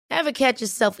Ever catch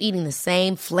yourself eating the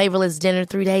same flavorless dinner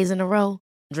 3 days in a row?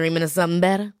 Dreaming of something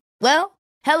better? Well,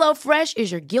 HelloFresh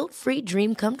is your guilt-free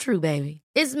dream come true, baby.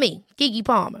 It's me, Keke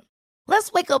Palmer.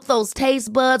 Let's wake up those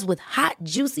taste buds with hot,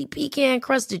 juicy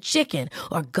pecan-crusted chicken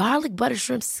or garlic butter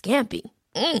shrimp scampi.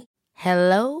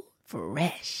 Hello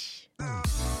Fresh.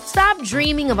 Stop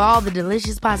dreaming of all the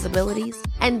delicious possibilities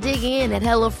and dig in at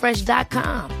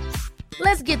HelloFresh.com.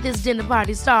 Let's get this dinner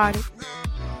party started.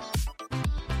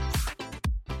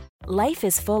 Life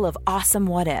is full of awesome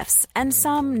what-ifs, and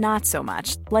some not so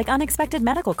much, like unexpected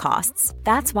medical costs.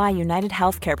 That's why United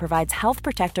Healthcare provides Health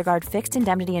Protector Guard fixed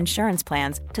indemnity insurance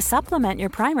plans to supplement your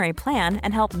primary plan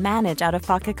and help manage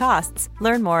out-of-pocket costs.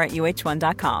 Learn more at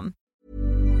uh1.com.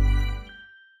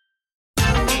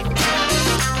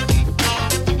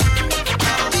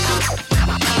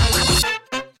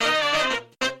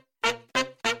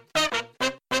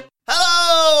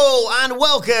 And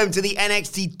welcome to the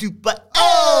NXT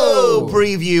 2.0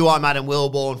 preview. I'm Adam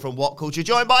Wilborn from What Culture,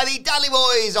 joined by the Dudley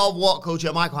Boys of What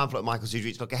Culture, Michael Hamflett and Michael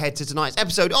Sudrich. Look ahead to tonight's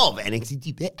episode of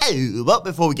NXT 2.0. But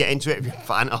before we get into it, if you're a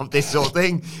fan of this sort of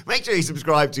thing, make sure you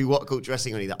subscribe to What Culture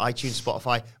Wrestling on either iTunes,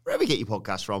 Spotify, wherever you get your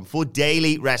podcasts from, for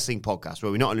daily wrestling podcasts,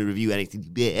 where we not only review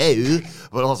NXT 2.0,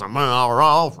 but also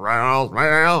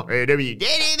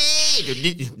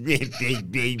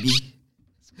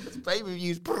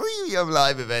pay-per-views, premium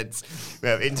live events. We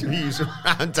have interviews,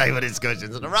 roundtable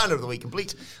discussions, and a round of the week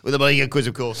complete with a Maliga quiz,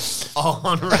 of course,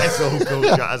 on Wrestle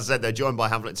Culture. As I said, they're joined by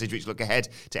Hamflett and Sidgwick. Look ahead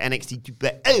to NXT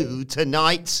 2.0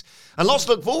 tonight. And lots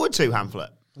to look forward to, Hamflett.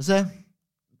 Is there?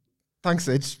 Thanks,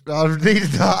 Sidge. I needed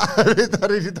that. I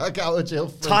needed that out of jail.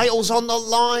 Titles on the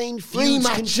line, feuds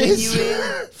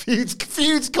continuing.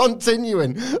 feuds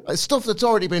continuing. Stuff that's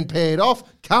already been paid off,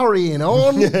 carrying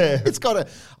on. It's got to...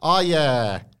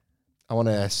 I want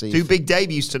to see... Two big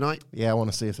debuts tonight. Yeah, I want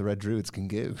to see if the Red Druids can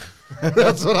go.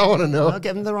 That's what I want to know. I'll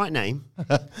give them the right name.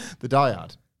 The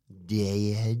Dyad.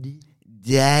 Dyad.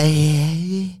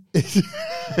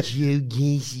 Joe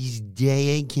Gacy's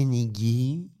Dyad, can he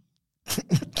go?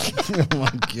 Oh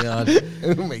my god.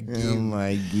 Oh my god. Oh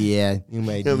my god. Oh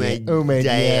my god. Oh my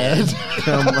dad.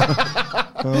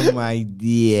 Oh my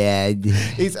dad.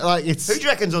 It's like Who do you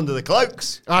reckon's under the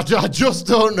cloaks? I just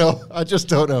don't know. I just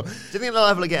don't know. Do you think they'll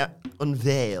ever get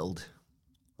unveiled?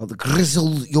 Oh, the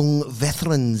grizzled young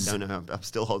veterans. No, I'm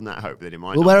still holding that hope that it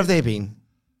might. Well, not where be. have they been?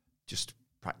 Just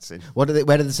practicing. Where did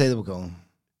they say they were going?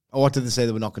 Or what did they say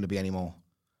they were not going to be anymore?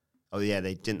 Oh yeah,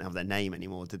 they didn't have their name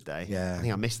anymore, did they? Yeah. I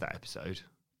think I missed that episode.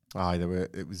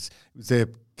 It was a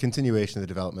continuation of the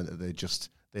development that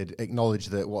they'd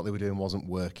acknowledged that what they were doing wasn't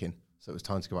working, so it was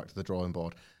time to go back to the drawing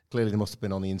board. Clearly, they must have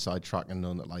been on the inside track and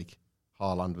known that like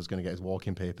Haaland was going to get his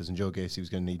walking papers and Joe Gacy was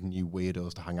going to need new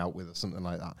weirdos to hang out with or something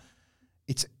like that.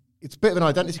 It's a bit of an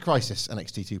identity crisis,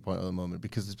 NXT 2.0 at the moment,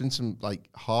 because there's been some like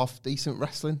half decent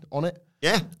wrestling on it.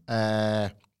 Yeah.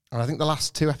 And I think the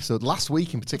last two episodes, last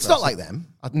week in particular... It's not like them.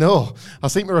 I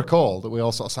seem to recall that we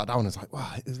all sort of sat down and was like,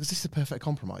 wow, was this the perfect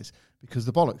compromise? Because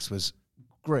the bollocks was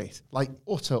great. Like,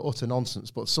 utter nonsense,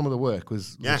 but some of the work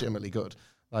was legitimately good.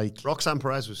 Like Roxanne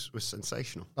Perez was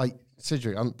sensational. Like,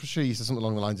 Sidgwick, I'm pretty sure you said something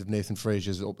along the lines of Nathan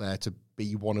Frazier's up there to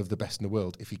be one of the best in the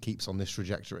world if he keeps on this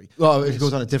trajectory. Well, if he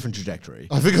goes on a different trajectory.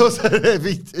 I think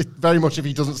very much if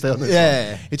he doesn't stay on this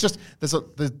Yeah. one. It's just,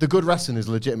 the good wrestling is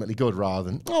legitimately good rather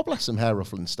than, oh, bless some hair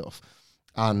ruffling stuff.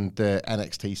 And the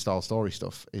NXT style story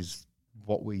stuff is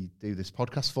what we do this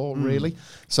podcast for, really.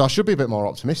 So I should be a bit more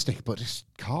optimistic, but this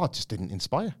card just didn't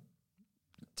inspire.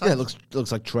 Yeah, it looks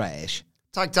like trash.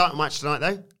 Tag title match tonight,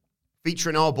 though,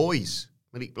 featuring our boys,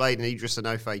 Malik Blade and Idris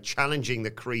Enofe, challenging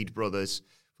the Creed brothers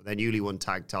for their newly won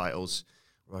tag titles.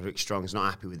 Roderick Strong's not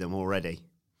happy with them already.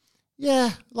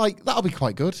 Yeah, like, that'll be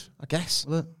quite good, I guess.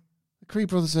 The Creed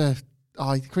brothers are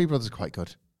quite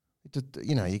good.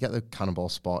 You know, you get the cannonball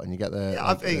spot and you get the... Yeah,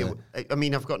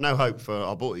 I've got no hope for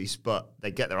our boys, but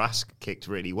they get their ass kicked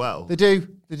really well. They do.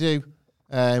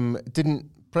 Didn't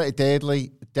Pretty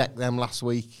Deadly deck them last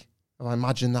week? Have I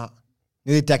imagined that?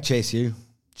 They did deck Chase U.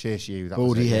 That Bodie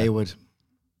was it, Hayward.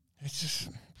 It's just,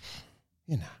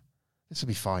 this will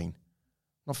be fine.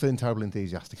 Not feeling terribly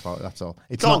enthusiastic about it, that's all.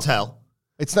 Can't tell.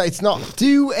 It's not.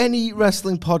 Do any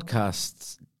wrestling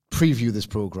podcasts preview this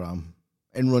program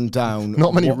and run down?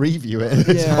 Not many review it.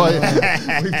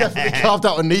 We've definitely carved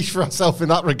out a niche for ourselves in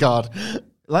that regard.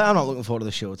 Like, I'm not looking forward to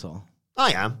the show at all.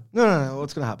 I am. No.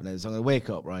 What's going to happen is I'm going to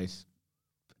wake up, right?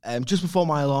 Just before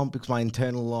my alarm, because my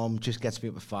internal alarm just gets me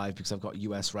up at 5 because I've got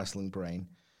US wrestling brain.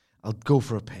 I'll go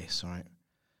for a pace, all right?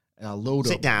 And I'll load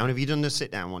up. Sit down. Have you done the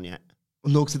sit down one yet?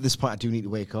 No, because at this point I do need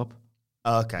to wake up.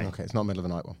 Oh, okay. Okay, it's not middle of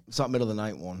the night one. It's not middle of the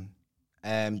night one.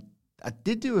 I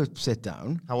did do a sit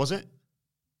down. How was it?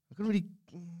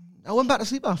 I went back to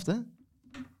sleep after.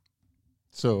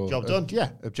 So Job done. Yeah,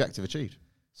 objective achieved.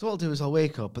 So what I'll do is I'll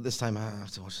wake up, but this time I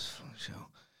have to watch this fucking show.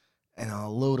 And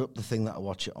I'll load up the thing that I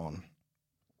watch it on.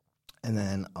 And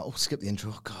then I'll skip the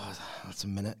intro. Oh, God, that's a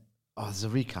minute. Oh, there's a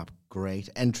recap. Great.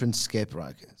 Entrance skip.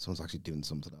 Right, okay. Someone's actually doing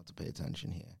something. I have to pay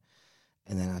attention here.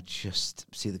 And then I just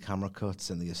see the camera cuts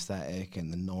and the aesthetic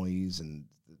and the noise and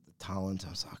the talent. I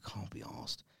was like, I can't be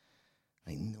arsed.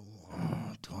 Like, no,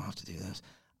 do I have to do this?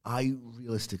 I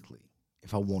realistically,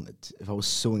 if I was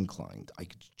so inclined, I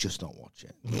could just not watch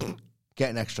it. Get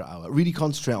an extra hour. Really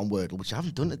concentrate on Wordle, which I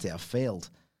haven't done today. I've failed.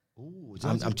 Ooh,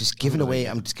 I'm just giving away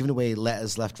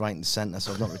letters left, right, and centre,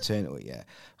 so I've not returned it yet.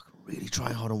 I can really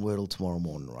try hard on Wordle tomorrow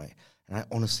morning, right? And I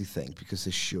honestly think, because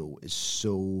this show is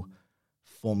so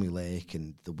formulaic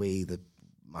and the way the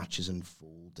matches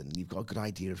unfold, and you've got a good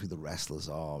idea of who the wrestlers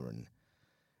are, and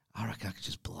I reckon I could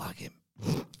just blag him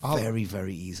very,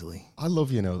 very easily. I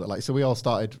love, that, like, so we all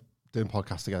started doing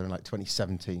podcasts together in like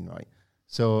 2017, right?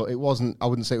 So it wasn't, I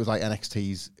wouldn't say it was like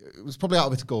NXT's, it was probably out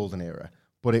of its golden era,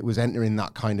 but it was entering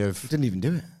that kind of... It didn't even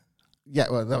do it. Yeah,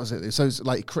 well, that was it. So it's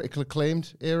like critical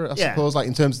acclaimed era, I suppose, like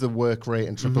in terms of the work rate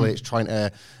and Triple H trying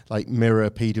to like mirror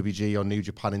PWG or New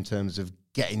Japan in terms of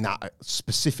getting that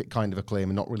specific kind of acclaim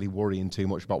and not really worrying too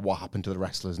much about what happened to the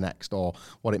wrestlers next or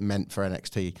what it meant for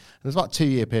NXT. And there's about a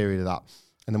 2-year period of that.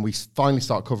 And then we finally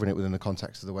start covering it within the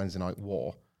context of the Wednesday Night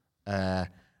War.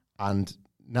 And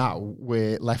now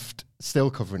we're left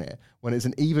still covering it when it's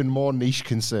an even more niche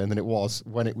concern than it was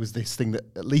when it was this thing that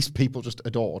at least people just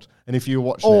adored. And if you were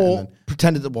watching it... Or and then,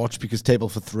 pretended to watch because Table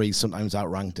for Three sometimes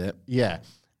outranked it. yeah.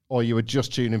 Or you would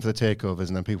just tune in for the takeovers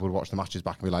and then people would watch the matches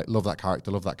back and be like, love that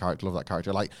character, love that character, love that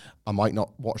character. Like, I might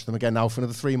not watch them again now for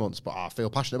another 3 months, but I feel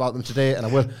passionate about them today and I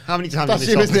will. How many times in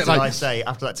this office did I say,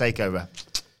 after that takeover, I'm going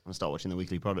to start watching the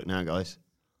weekly product now, guys.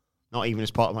 Not even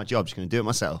as part of my job, just going to do it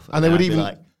myself. And they would even...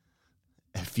 like,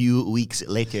 a few weeks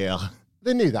later...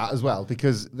 They knew that as well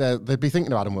because they'd be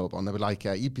thinking of Adam Wilborn. They'd be like,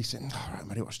 you'd be saying, all right, I'm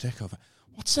ready to watch Takeover.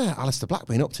 What's Alistair Black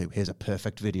been up to? Here's a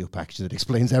perfect video package that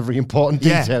explains every important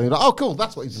detail. And you're like, oh, cool,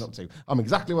 that's what he's been up to. I'm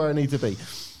exactly where I need to be.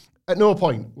 At no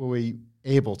point were we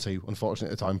able to,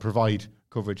 unfortunately at the time, provide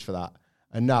coverage for that.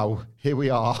 And now, here we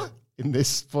are in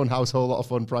this Funhouse Whole Lot of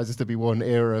Fun prizes to be won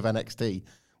era of NXT.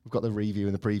 We've got the review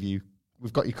and the preview.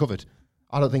 We've got you covered.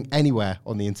 I don't think anywhere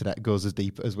on the internet goes as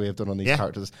deep as we have done on these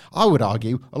characters. I would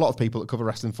argue a lot of people that cover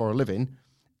wrestling for a living,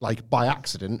 like by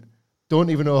accident, don't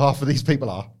even know half of these people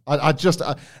are. I just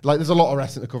like there's a lot of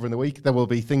wrestling to cover in the week. There will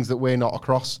be things that we're not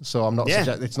across, so I'm not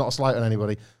suggesting it's not a slight on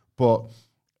anybody. But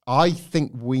I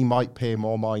think we might pay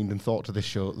more mind and thought to this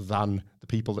show than the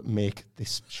people that make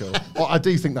this show. Well, I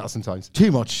do think that sometimes.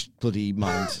 Too much bloody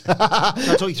mind. Can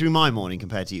I talk you through my morning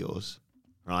compared to yours?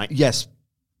 Right? Yes.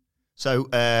 So,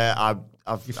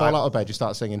 You fall out of bed, you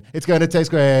start singing, it's going to taste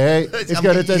great, it's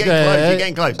going to taste great. You're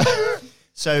getting close.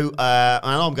 So,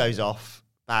 my alarm goes off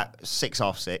about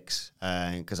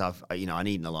 6:30, because I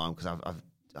need an alarm because I'm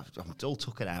all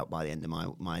tuckered out by the end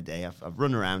of my day. I've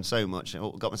run around so much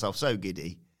and got myself so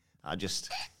giddy. I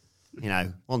just,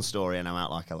 one story and I'm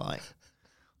out like a light.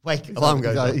 Alarm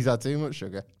goes off. He's had too much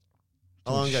sugar.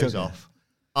 Alarm goes off.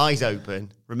 Eyes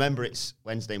open. Remember, it's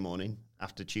Wednesday morning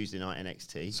after Tuesday night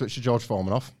NXT. Switch to George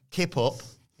Foreman off. Kip up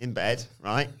in bed,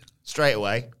 right? Straight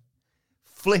away.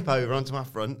 Flip over onto my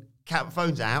front.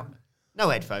 Phone's out. No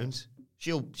headphones.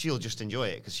 She'll just enjoy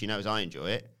it because she knows I enjoy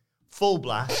it. Full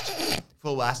blast.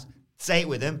 Full blast. Say it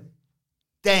with him.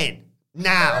 Then,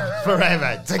 now,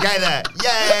 forever, together.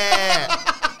 Yeah!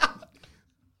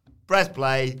 Press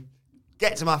play.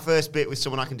 Get to my first bit with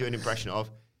someone I can do an impression of.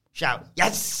 Shout,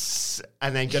 yes!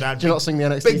 And then go down. Do you not sing the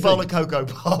NXT big bowl thing? of Cocoa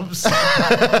Pops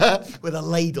with a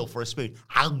ladle for a spoon.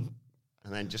 And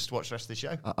then just watch the rest of the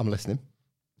show. I'm listening.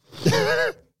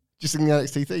 Just sing the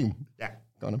NXT theme. Yeah.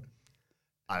 Go on.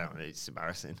 I don't know. It's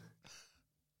embarrassing.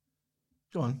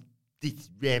 Go on.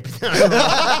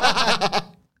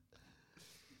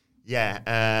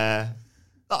 Yeah.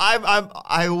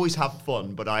 I always have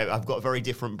fun, but I've got a very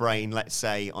different brain, let's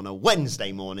say, on a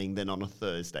Wednesday morning than on a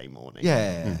Thursday morning.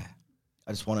 Yeah.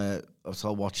 I just want to...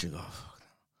 I'll watch it. Oh, fuck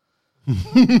no.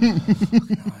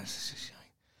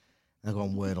 I go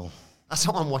on Wordle. That's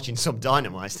how I'm watching some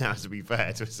Dynamite now, to be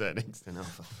fair, to a certain extent.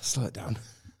 Slow it down.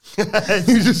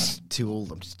 You're just too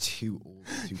old. I'm just too old,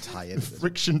 too tired.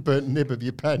 Friction burnt nib of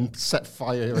your pen set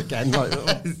fire again.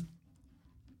 So,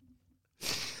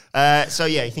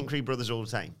 yeah, you think Creed Brothers are all the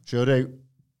same? Sure do.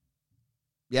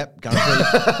 Yep,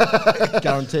 guaranteed.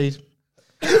 Guaranteed.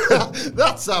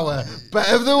 That's our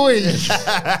bet of the week.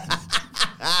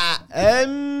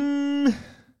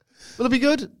 Will it be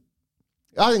good?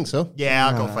 I think so. Yeah,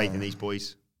 I've got faith in these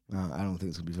boys. I don't think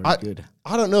it's going to be very good.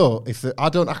 I don't know I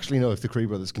don't actually know if the Creed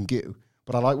brothers can go,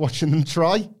 but I like watching them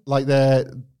try. Like they're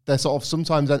sort of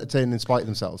sometimes entertaining in spite of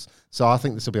themselves. So I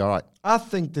think this will be all right. I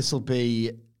think this will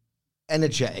be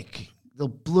energetic. They'll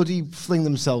bloody fling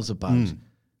themselves about.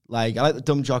 Like, I like the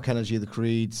dumb jock energy of the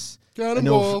Creeds.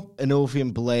 Enofi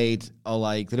and Blade are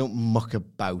like, they don't muck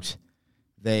about.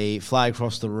 They fly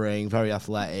across the ring, very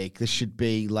athletic. This should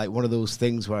be like one of those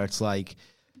things where it's like,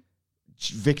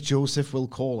 Vic Joseph will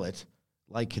call it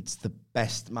like it's the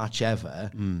best match ever.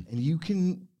 And you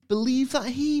can believe that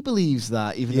he believes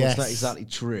that, even though it's not exactly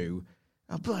true.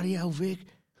 Oh, bloody hell, Vic.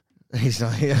 He's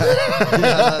not here.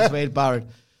 That's Wade Barrett.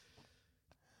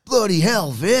 Bloody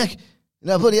hell, Vic.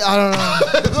 No, bloody, I don't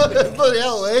know. Bloody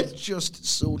hell, Wade. Just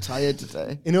so tired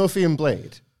today. Enofi and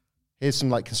Blade, here's some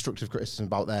like constructive criticism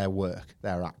about their work,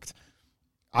 their act.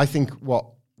 I think what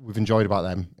we've enjoyed about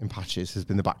them in patches has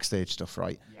been the backstage stuff,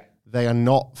 right? Yeah. They are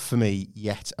not, for me,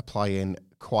 yet applying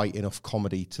quite enough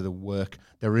comedy to the work.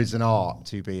 There is an art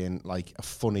to being like a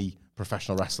funny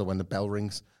professional wrestler when the bell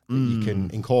rings that you can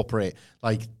incorporate.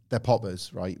 Like, they're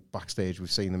poppers, right? Backstage,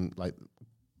 we've seen them, like,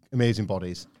 amazing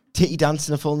bodies. Titty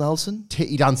dancing a full Nelson?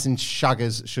 Titty dancing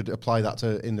shaggers should apply that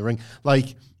to in the ring.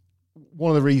 Like,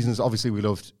 one of the reasons, obviously, we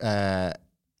loved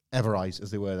Everrise as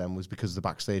they were then was because of the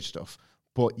backstage stuff.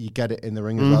 But you get it in the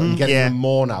ring as well. You get it even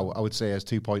more now, I would say, as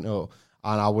 2.0.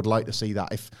 And I would like to see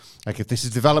that. If this is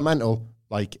developmental,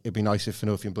 like, it'd be nice if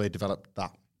Enofi and Blade developed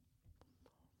that.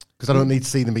 Because I don't need to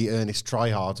see them be earnest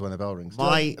tryhards when the bell rings.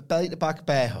 My belly to back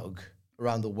bear hug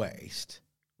around the waist,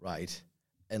 right?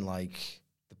 And, like,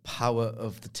 the power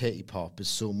of the titty pop is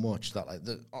so much that, like,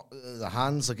 the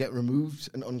hands will get removed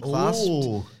and unclasped.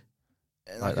 Ooh.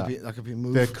 And Like that could be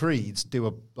moved. The Creeds do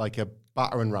a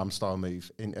battering ram style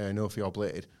move in Enofi or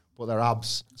Blade, but their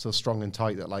abs so strong and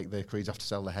tight that like the Creeds have to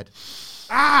sell their head.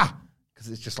 Because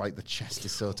it's just like the chest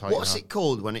is so tight. What's it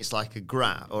called when it's like a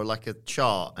graph or like a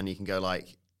chart and you can go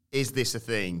like, is this a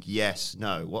thing? Yes,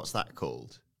 no. What's that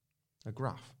called? A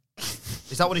graph.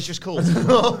 Is that what it's just called? You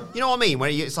know what I mean? Where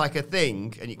it's like a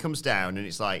thing and it comes down and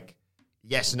it's like,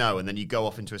 yes, no, and then you go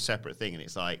off into a separate thing and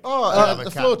it's like...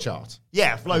 the flow chart.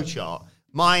 Yeah, flow chart.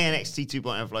 My NXT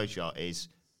 2.0 flow chart is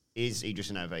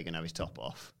Idris and Vega going to have his top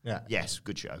off? Yeah. Yes,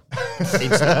 good show.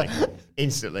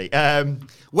 Instantly.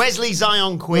 Wesley,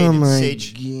 Zion Quinn,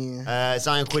 Sidge.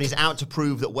 Zion Quinn is out to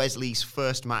prove that Wesley's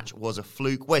first match was a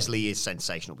fluke. Wesley is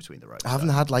sensational between the ropes. I haven't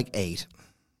had like 8.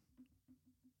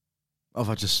 Or have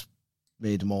I just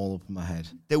made them all up in my head?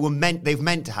 They've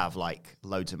meant to have like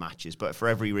loads of matches, but for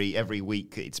every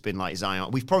week it's been like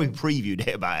Zion. We've probably previewed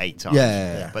it about 8 times.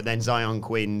 Yeah. But then Zion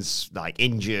Quinn's like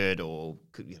injured or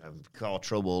car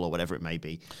trouble or whatever it may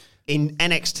be. In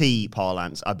NXT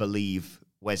parlance, I believe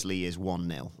Wesley is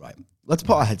 1-0. Right. Let's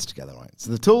put our heads together, right?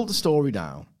 So they told the story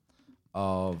now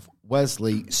of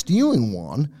Wesley stealing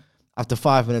one after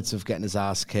 5 minutes of getting his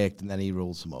ass kicked, and then he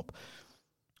rolls him up.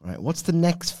 All right. What's the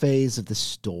next phase of the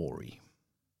story?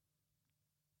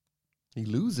 He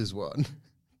loses one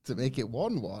to make it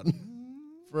 1-1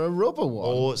 for a rubber one.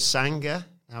 Or Sanga,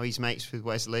 how he's mates with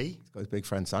Wesley. He's got his big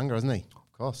friend Sanga, hasn't he?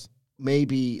 Of course.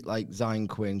 Maybe like Zion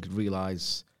Quinn could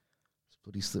realise this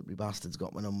bloody slippery bastard's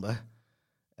got my number,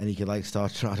 and he could like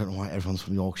start trying. I don't know why everyone's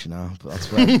from Yorkshire now, but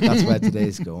that's where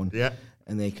today's going. Yeah,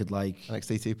 and they could like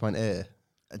NXT 2.0.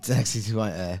 It's NXT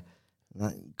 2.0.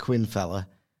 That Quinn fella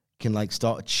can like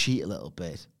start to cheat a little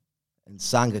bit, and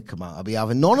Sanga come out. I'll be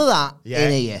having none of that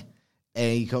in here.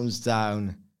 And he comes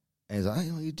down and he's like,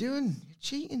 hey, what are you doing? You're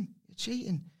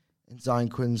cheating. And Zion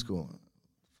Quinn's going,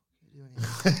 what the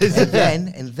fuck are you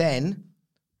doing? and then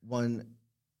when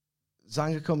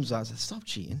Zanga comes out and says, stop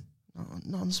cheating.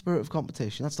 Not in the spirit of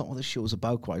competition. That's not what this show's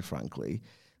about, quite frankly.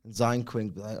 And Zion Quinn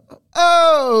be like,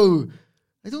 oh,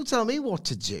 they don't tell me what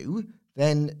to do.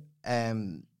 Then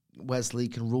Wesley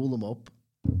can roll them up.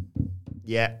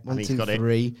 Yeah, 1, 2,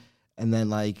 3. And then,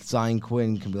 like, Zion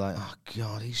Quinn can be like, oh,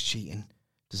 God, he's cheating.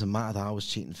 Doesn't matter that I was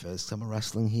cheating first. I'm a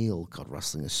wrestling heel. God,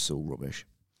 wrestling is so rubbish.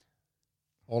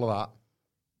 All of that.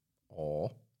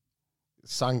 Or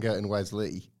Sanga and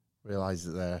Wesley realise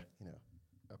that they're,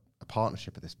 a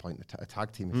partnership at this point, a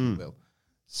tag team, if you will.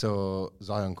 So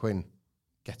Zion Quinn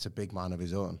gets a big man of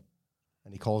his own,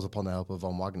 and he calls upon the help of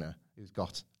Von Wagner, who's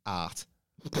got art.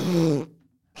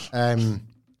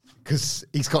 Because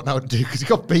he's got now to do, because he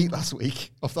got beat last week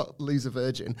off that loser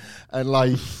virgin, and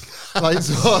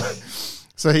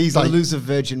so he's the like loser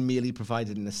virgin merely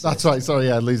provided an assist. That's right.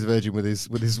 Sorry, loser virgin with his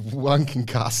wanking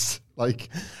cast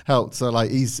helped. So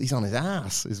he's on his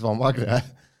ass. Is Von Wagner,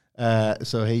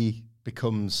 so he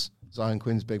becomes Zion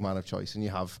Quinn's big man of choice, and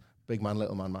you have big man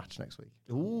little man match next week.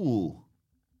 Ooh.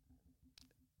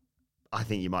 I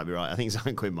think you might be right. I think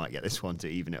Zion Quinn might get this one to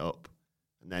even it up.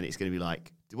 And then it's going to be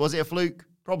like, was it a fluke?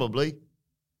 Probably.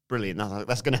 Brilliant.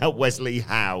 That's going to help Wesley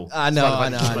Howe. I know.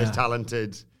 One of the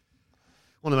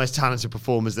most talented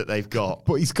performers that they've got.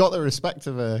 But he's got the respect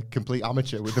of a complete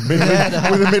amateur with a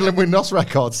middling win-loss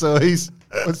record. So it's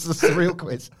just a real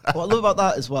quiz. What I love about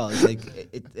that as well is like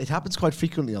it happens quite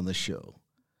frequently on this show.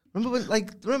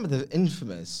 Remember the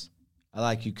infamous "I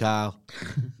like you, Carl.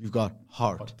 You've got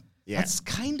heart." Yeah. That's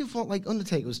kind of what like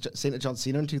Undertaker was saying to John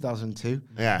Cena in 2002.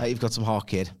 Yeah. You've got some heart,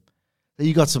 kid.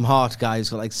 You got some heart, guy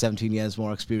who's got like 17 years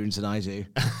more experience than I do.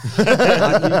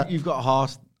 You've got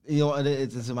heart. You know,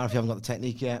 it doesn't matter if you haven't got the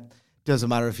technique yet. Doesn't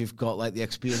matter if you've got like the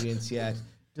experience yet.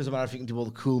 Doesn't matter if you can do all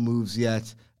the cool moves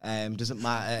yet. Doesn't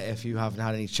matter if you haven't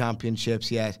had any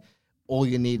championships yet. All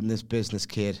you need in this business,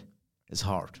 kid, is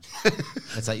heart.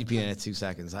 It's like you've been in it 2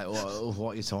 seconds. Like,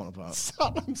 what are you talking about?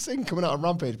 Saddam Singh coming out on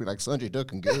Rampage, be like Sanjay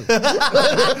Dutt and go.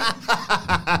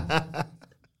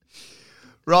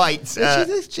 Right.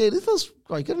 Jay Lethal's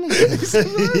quite good,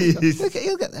 isn't he?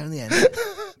 He'll get there in the end.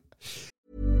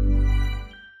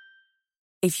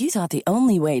 If you thought the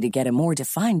only way to get a more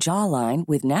defined jawline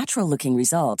with natural-looking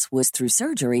results was through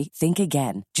surgery, think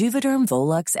again. Juvederm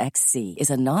Volux XC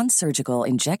is a non-surgical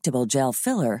injectable gel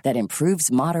filler that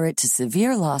improves moderate to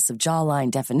severe loss of jawline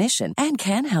definition and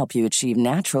can help you achieve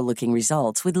natural-looking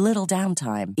results with little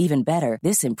downtime. Even better,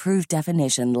 this improved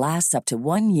definition lasts up to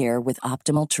 1 year with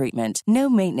optimal treatment. No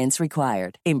maintenance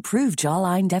required. Improve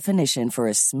jawline definition for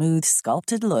a smooth,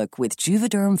 sculpted look with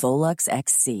Juvederm Volux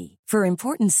XC. For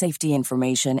important safety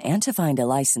information and to find a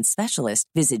licensed specialist,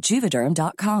 visit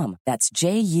Juvederm.com. That's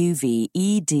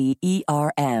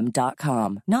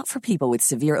JUVEDERM.com. Not for people with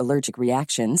severe allergic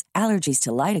reactions, allergies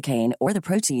to lidocaine, or the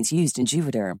proteins used in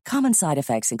Juvederm. Common side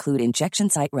effects include injection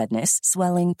site redness,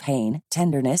 swelling, pain,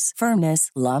 tenderness,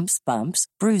 firmness, lumps, bumps,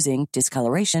 bruising,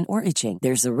 discoloration, or itching.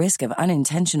 There's a risk of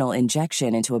unintentional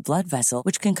injection into a blood vessel,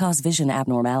 which can cause vision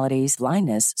abnormalities,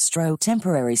 blindness, stroke,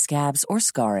 temporary scabs, or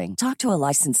scarring. Talk to a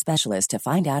licensed specialist to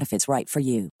find out if it's right for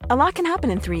you. A lot can happen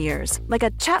in 3 years, like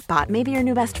a chatbot may be your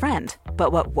new best friend.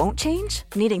 But what won't change?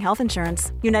 Needing health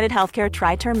insurance. United Healthcare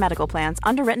Tri-Term Medical Plans,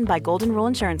 underwritten by Golden Rule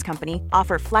Insurance Company,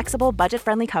 offer flexible,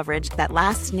 budget-friendly coverage that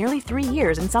lasts nearly 3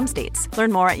 years in some states.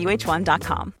 Learn more at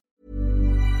UH1.com.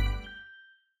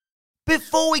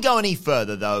 Before we go any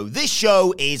further, though, this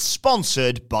show is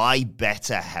sponsored by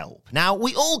BetterHelp. Now,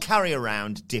 we all carry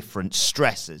around different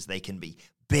stressors. They can be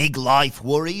big life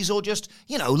worries or just,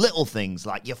 little things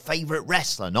like your favorite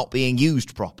wrestler not being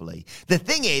used properly. The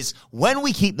thing is, when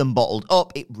we keep them bottled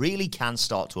up, it really can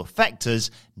start to affect us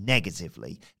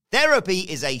negatively. Therapy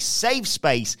is a safe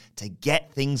space to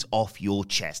get things off your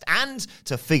chest and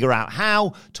to figure out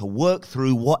how to work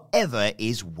through whatever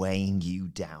is weighing you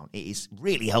down. It is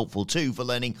really helpful too for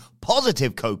learning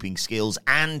positive coping skills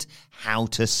and how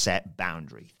to set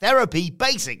boundaries. Therapy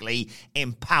basically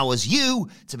empowers you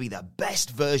to be the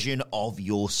best version of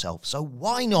yourself. So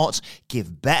why not give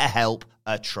BetterHelp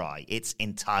a try? It's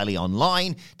entirely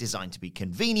online, designed to be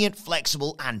convenient,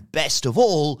 flexible, and best of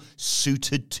all,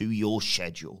 suited to your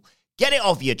schedule. Get it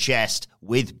off your chest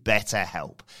with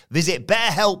BetterHelp. Visit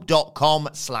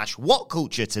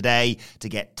betterhelp.com/whatculture today to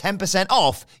get 10%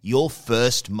 off your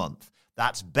first month.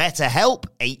 That's BetterHelp,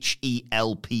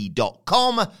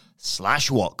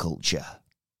 HELP.com/whatculture.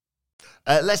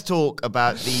 Let's talk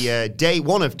about the day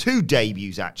one of two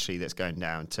debuts, actually, that's going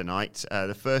down tonight.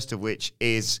 The first of which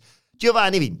is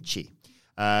Giovanni Vinci,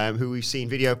 who we've seen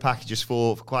video packages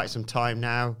for quite some time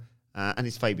now, and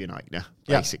it's Fabian Eichner,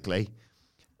 basically.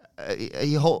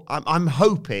 I'm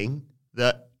hoping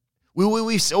that we've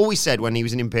always said when he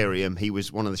was in Imperium, he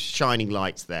was one of the shining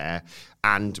lights there,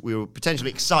 and we were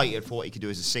potentially excited for what he could do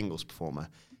as a singles performer.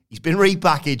 He's been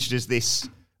repackaged as this,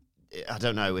 I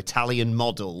don't know, Italian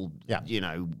model,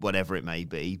 whatever it may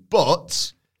be,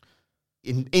 but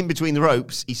in between the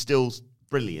ropes, he's still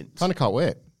brilliant. Kind of can't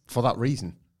wait for that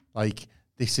reason. Like,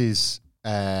 this is...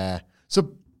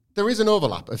 so there is an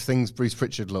overlap of things Bruce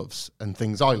Pritchard loves and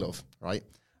things I love, right?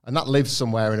 And that lives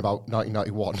somewhere in about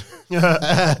 1991.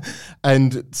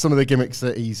 And some of the gimmicks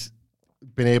that he's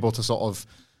been able to sort of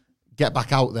get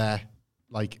back out there,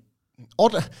 like,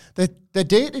 they're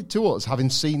dated to us, having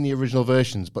seen the original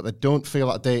versions, but they don't feel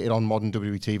that dated on modern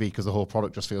WWE TV because the whole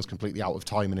product just feels completely out of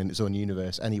time and in its own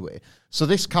universe anyway. So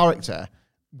this character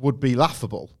would be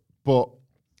laughable, but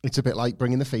it's a bit like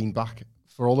bringing the Fiend back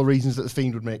for all the reasons that the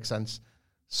Fiend would make sense.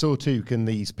 So too can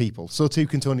these people. So too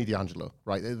can Tony D'Angelo,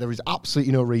 right? There is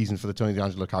absolutely no reason for the Tony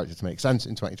D'Angelo character to make sense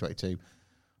in 2022.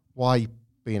 Why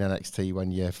be in NXT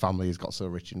when your family has got so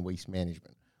rich in waste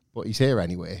management? But he's here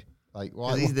anyway, Like,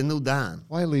 Because he's the new Dan.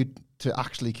 why allude to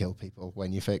actually kill people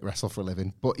when you fake wrestle for a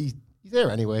living? But he's there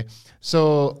anyway.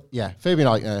 So, yeah, Fabian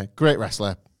Eichner, great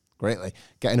wrestler, greatly.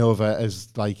 Getting over as,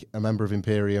 like, a member of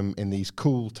Imperium in these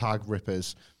cool tag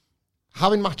rippers.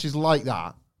 Having matches like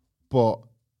that, but,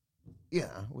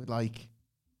 yeah, with, like,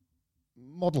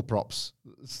 model props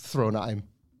thrown at him.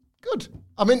 Good.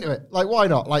 I'm into it. Like, why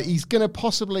not? Like, he's going to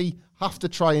possibly have to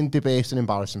try and debase and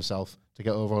embarrass himself to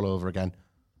get over all over again.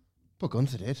 But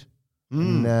Gunther did.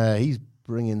 And he's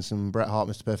bringing some Bret Hart,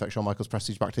 Mr. Perfect, Shawn Michaels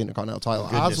prestige back to the Intercontinental title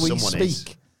Goodness, as we someone speak.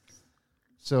 is.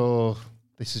 So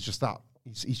this is just that.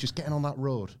 He's just getting on that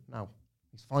road now.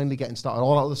 He's finally getting started.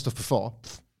 All that other stuff before,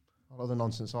 all that other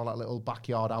nonsense, all that little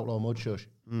backyard outlaw mud shush.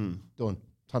 Done.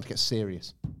 Time to get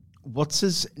serious. What's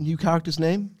his new character's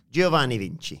name? Giovanni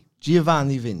Vinci.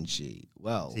 Giovanni Vinci.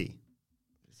 Well, See.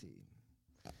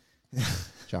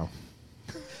 Ciao.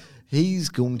 he's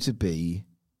going to be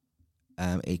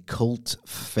a cult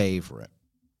favorite,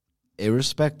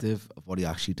 irrespective of what he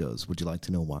actually does. Would you like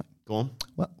to know why? Go on.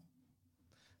 Well,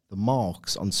 the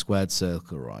marks on Squared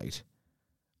Circle, right,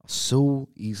 are so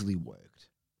easily worked,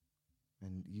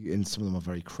 and some of them are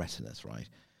very cretinous, right?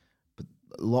 But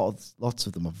lots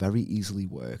of them are very easily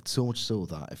worked. So much so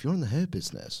that if you're in the hair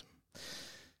business, it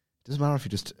doesn't matter if you're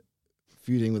just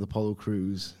feuding with Apollo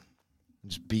Crews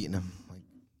and just beating him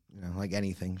like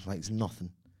anything, like it's nothing.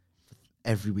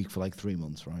 Every week for like 3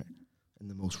 months, right? In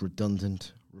the most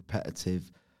redundant, repetitive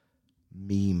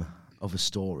meme of a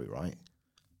story, right?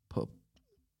 Put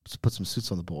some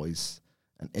suits on the boys,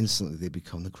 and instantly they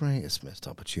become the greatest missed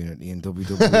opportunity in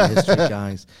WWE history,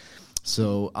 guys.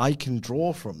 So I can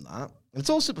draw from that. And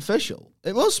it's all superficial.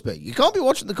 It must be. You can't be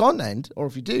watching the content, or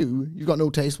if you do, you've got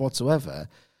no taste whatsoever.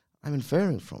 I'm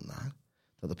inferring from that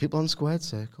the people on Squared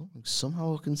Circle, who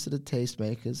somehow are considered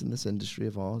tastemakers in this industry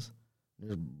of ours,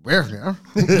 if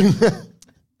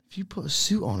you put a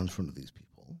suit on in front of these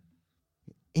people,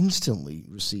 you're instantly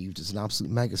received as an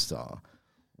absolute megastar.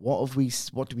 What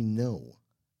do we know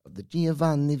of the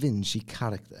Giovanni Vinci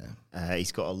character?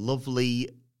 He's got a lovely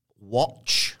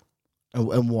watch,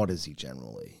 And what is he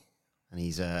generally? and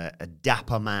he's a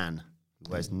dapper man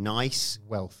who wears nice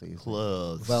Wealthy.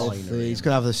 clothes. Wealthy. He's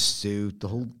going to have the suit, the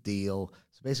whole deal.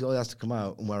 So basically, all he has to come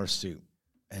out and wear a suit.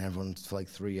 And everyone, for like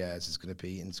 3 years, is going to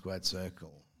be in Squared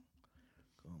Circle.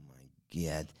 Oh, my God.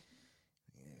 Yeah,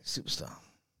 superstar.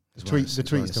 The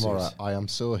tweets tomorrow. I am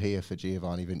so here for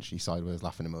Giovanni Vinci, sideways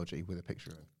laughing emoji with a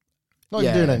picture of him. Not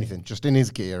even doing anything, just in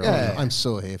his gear. Yeah. I'm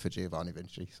so here for Giovanni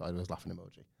Vinci, sideways laughing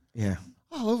emoji. Yeah.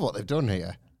 I love what they've done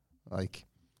here. Like,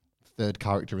 third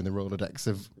character in the Rolodex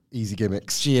of easy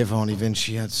gimmicks. Giovanni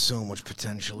Vinci had so much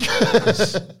potential.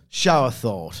 Shower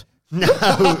thought. No.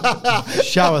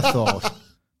 Shower thought.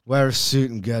 Wear a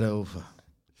suit and get over.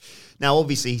 Now,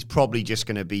 obviously, he's probably just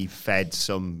going to be fed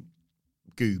some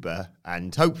goober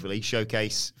and hopefully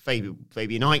showcase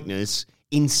Fabian Eichner's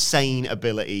insane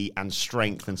ability and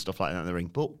strength and stuff like that in the ring.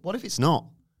 But what if it's not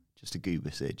just a goober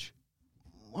Sidge?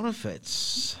 What if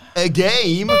it's A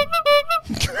game? I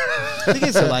think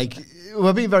it's like,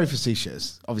 we're being very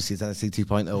facetious. Obviously, it's NXT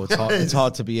 2.0. It's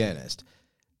hard to be earnest.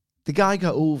 The guy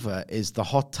got over is the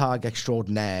hot tag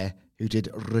extraordinaire who did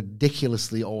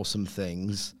ridiculously awesome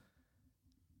things,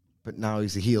 but now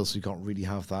he's a heel, so he can't really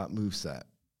have that moveset.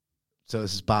 So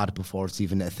this is bad before it's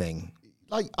even a thing.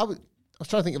 Like, I was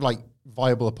trying to think of, like,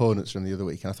 viable opponents from the other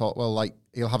week, and I thought, well, like,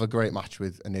 he'll have a great match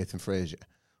with a Nathan Frazier,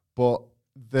 but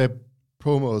the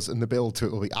promos and the build to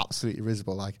it will be absolutely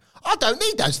risible. Like, I don't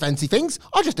need those fancy things.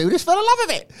 I just do this for the love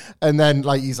of it. And then,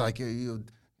 like, he's like, you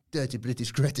dirty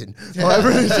British cretin. Yeah.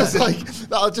 Whatever. It's just like,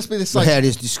 that'll just be this, like... Your hair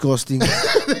is disgusting.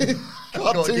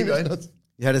 cartoon. Your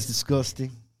hair is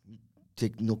disgusting.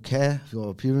 Take no care of your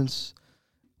appearance.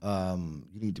 You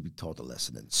need to be taught a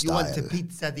lesson in style. You want to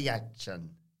pizza the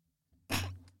action.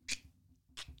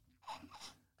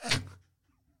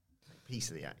 Piece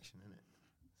of the action, isn't it?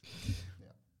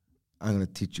 I'm going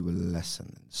to teach you a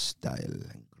lesson in style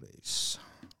and grace.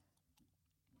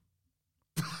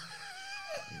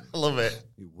 I love it.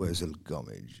 Where's El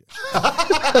Gummidge?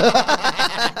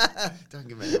 Don't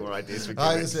give me any more ideas for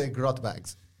I gimmicks. say grot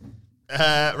bags.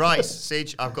 Right,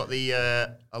 Sidge, I've got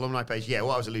the alumni page. Yeah,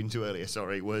 what I was alluding to earlier,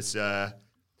 sorry, was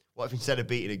what if instead of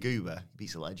beating a goober, he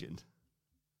beats a legend?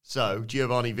 So,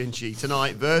 Giovanni Vinci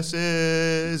tonight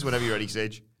versus... Whenever you're ready,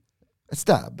 Sidge. A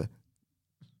stab.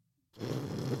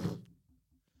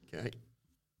 Okay.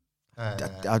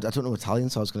 I don't know Italian,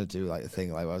 so I was going to do like a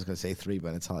thing. Like I was going to say 3, but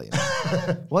in Italian.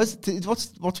 What's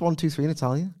 1, 2, 3 in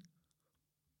Italian?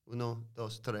 Uno,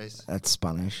 dos, tres. That's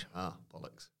Spanish. Ah,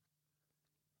 bollocks.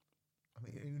 I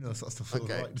mean, who knows that stuff?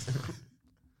 Okay. 1, 2, 3.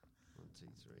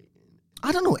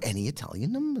 I don't know any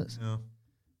Italian numbers.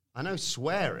 I know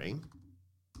swearing.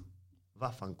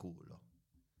 Vaffanculo.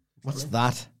 What's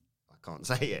that? I can't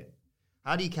say it.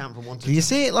 How do you count from 1 to Do you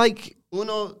say it like... 1,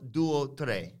 2,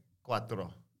 3,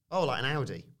 4. Oh, like an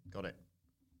Audi. Got it.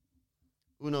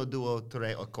 1, 2,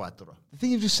 3, or 4. The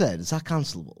thing you've just said, is that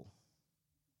cancelable?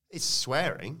 It's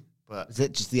swearing, but Is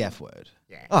it just the F word?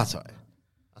 yeah. Oh, that's all right.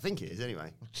 I think it is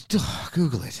anyway. Just,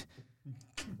 Google it.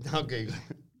 I'll Google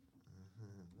it.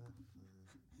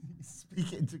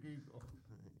 Speak it into Google.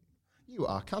 You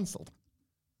are cancelled.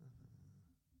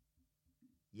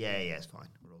 Yeah, it's fine.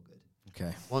 We're all good.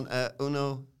 Okay. 1,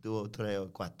 2, 3, or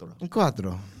 4.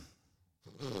 Quattro.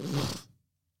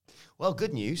 Well,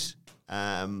 good news.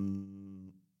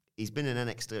 He's been an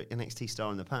NXT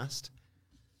star in the past.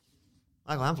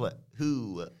 Michael Hamflett,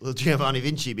 who will Giovanni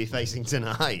Vinci be facing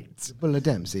tonight? Bulla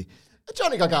Dempsey.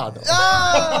 Johnny Gargano.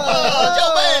 Oh,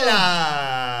 Joe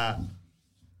Bella!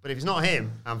 But if it's not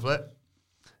him, Hamflett,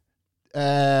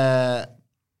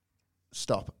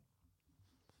 Stop.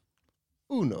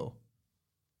 Uno.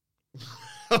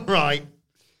 right,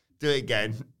 do it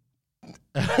again.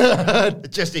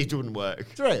 Just it wouldn't work.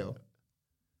 Treo.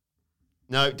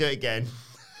 No, do it again.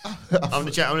 I'm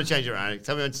gonna change it around.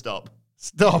 Tell me when to stop.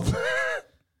 Stop.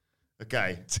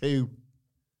 Okay. 2.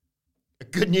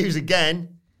 Good news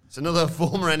again. It's another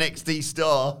former NXT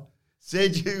star.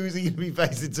 Sid, who's he going to be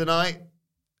facing tonight?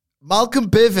 Malcolm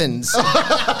Bivens.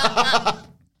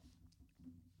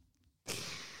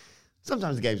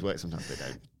 Sometimes the games work, sometimes they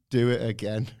don't. Do it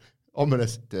again.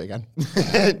 Ominous. Do it again.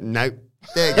 No. Do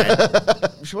it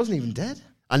again. She wasn't even dead.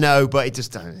 I know, but it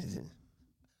just...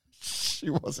 She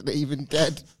wasn't even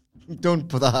dead. Don't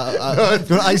put that out.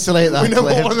 Don't isolate that We know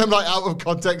clip. one of them like out of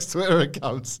context Twitter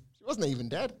accounts. She wasn't even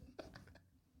dead.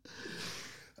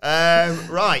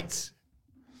 Right.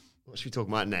 What should we talk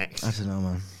about next? I don't know,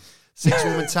 man.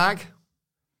 6-woman tag.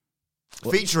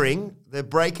 Featuring the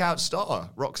breakout star,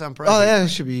 Roxanne Perez. Oh, yeah, it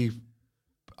should be...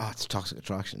 Oh, it's Toxic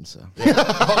Attraction, so...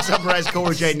 Roxanne Perez,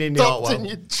 Cora Jade, and Indy Stopped in Hartwell.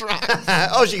 your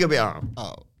track. Oh, she could be on.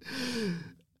 Oh.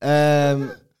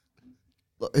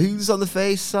 Look, who's on the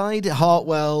face side?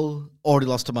 Hartwell already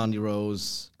lost to Mandy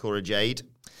Rose. Cora Jade.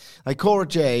 Like Cora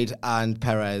Jade and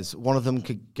Perez, one of them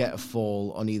could get a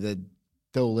fall on either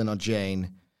Dolan or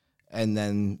Jane, and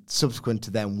then subsequent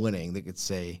to them winning, they could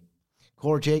say,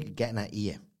 Cora Jade could get in her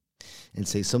ear and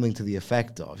say something to the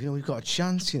effect of, we've got a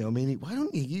chance, why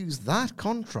don't you use that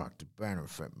contract to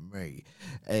benefit me?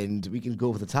 And we can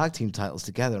go for the tag team titles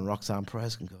together, and Roxanne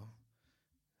Perez can go,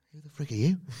 who the frick are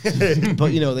you?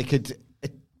 But, they could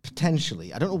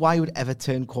potentially, I don't know why you would ever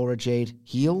turn Cora Jade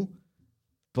heel,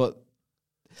 but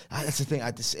that's the thing,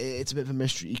 it's a bit of a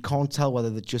mystery. You can't tell whether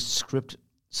they just script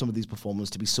some of these performers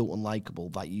to be so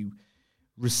unlikable that you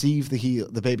receive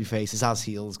the baby faces as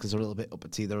heels because they're a little bit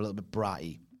uppity, they're a little bit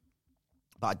bratty.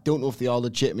 But I don't know if they are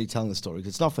legitimately telling the story,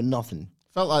 because it's not for nothing.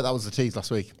 Felt like that was the tease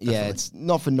last week. Definitely. Yeah, it's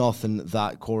not for nothing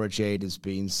that Cora Jade has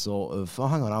been sort of, oh,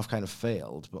 hang on, I've kind of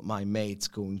failed, but my mate's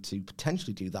going to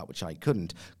potentially do that, which I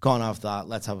couldn't. Can't have that,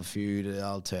 let's have a feud,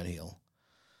 I'll turn heel.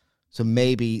 So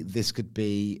maybe this could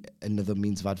be another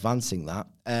means of advancing that.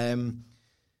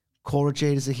 Cora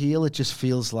Jade as a heel, it just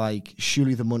feels like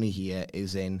surely the money here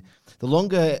is in. The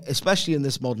longer, especially in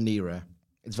this modern era,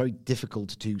 it's very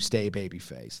difficult to stay a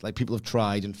babyface. Like, people have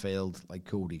tried and failed, like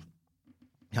Cody.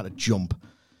 He had a jump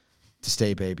to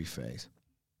stay a babyface.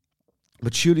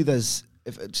 But surely there's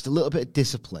just a little bit of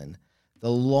discipline. The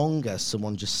longer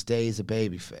someone just stays a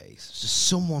babyface, just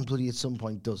someone bloody at some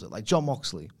point does it. Like Jon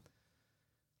Moxley.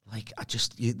 Like,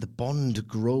 the bond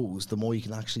grows the more you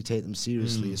can actually take them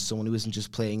seriously as someone who isn't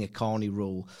just playing a carny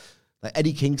role. Like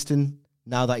Eddie Kingston,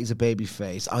 now that he's a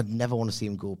babyface, I'd never want to see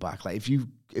him go back. Like,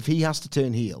 if he has to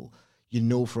turn heel,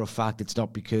 for a fact it's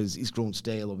not because he's grown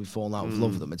stale or we've fallen out of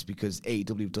love with them. It's because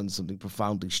AEW have done something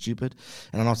profoundly stupid.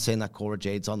 And I'm not saying that Cora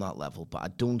Jade's on that level, but I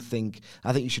think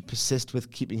you should persist with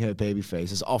keeping her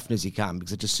babyface as often as you can,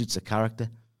 because it just suits her character.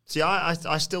 See,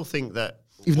 I still think that...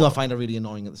 Even though I find her really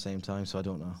annoying at the same time, so I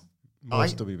don't know.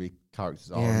 Most WB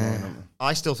characters are annoying, aren't they?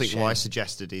 I still think what I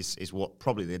suggested is what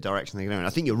probably the direction they're going.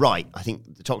 I think you're right. I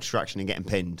think the Toxic Attraction are getting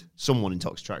pinned. Someone in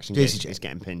Toxic Attraction is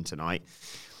getting pinned tonight.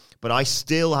 But I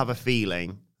still have a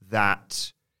feeling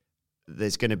that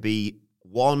there's going to be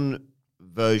one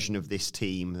version of this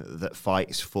team that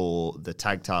fights for the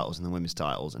tag titles and the women's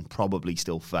titles and probably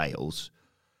still fails.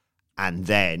 And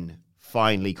then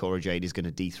finally Cora Jade is going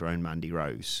to dethrone Mandy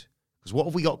Rose. Because what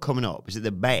have we got coming up? Is it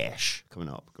the Bash coming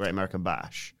up? Great American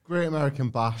Bash? Great American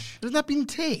Bash. Hasn't that been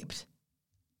taped?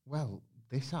 Well,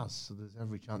 this has, so there's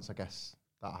every chance, I guess.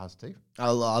 that has too. I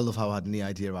love how I had any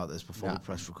idea about this before we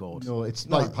press record. No, it's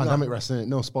like Pandemic Wrestling.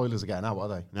 No spoilers are getting out, are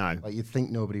they? No. Like you'd think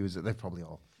nobody was. They've probably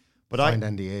all But signed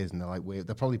NDAs, and they're like, wait,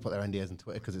 they probably put their NDAs on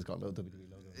Twitter because it's got a little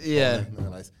WWE logo. Yeah. And they're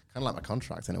like, kind of like my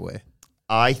contract in a way.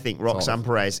 I think Roxanne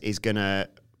Perez is going to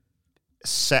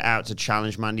set out to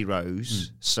challenge Mandy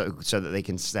Rose so that they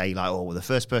can say, like, oh, we're the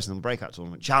first person in the breakout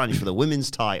tournament challenge for the women's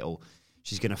title.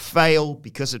 She's going to fail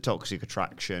because of Toxic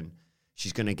Attraction.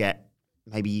 She's going to get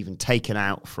maybe even taken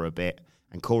out for a bit.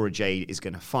 And Cora Jade is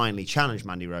going to finally challenge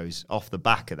Mandy Rose off the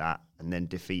back of that and then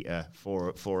defeat her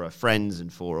for her friends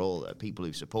and for all the people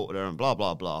who supported her and blah,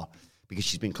 blah, blah. Because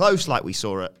she's been close, like we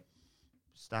saw at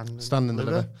Stand and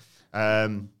Deliver.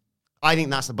 I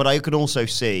think that's but I can also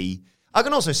see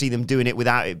them doing it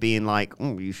without it being like,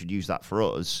 oh, you should use that for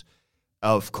us,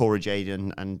 of Cora Jade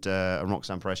and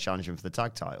Roxanne Perez challenging for the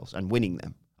tag titles and winning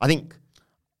them. I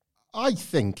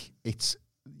think it's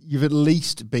you've at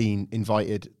least been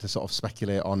invited to sort of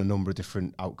speculate on a number of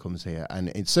different outcomes here, and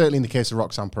it's certainly in the case of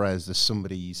Roxanne Perez, there's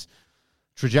somebody's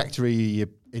trajectory you're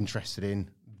interested in.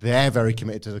 They're very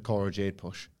committed to the Cora Jade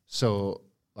push, so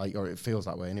like, or it feels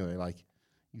that way anyway. Like,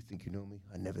 you think you know me?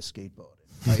 I never skateboarded.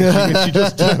 Like, she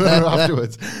just turned around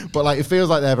afterwards, but like it feels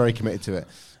like they're very committed to it.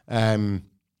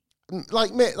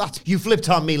 Like, mate, that's you flipped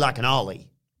on me like an ollie.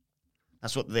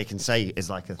 That's what they can say is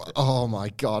like a. Oh my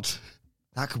god,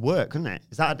 that could work, couldn't it?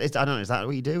 I don't know. Is that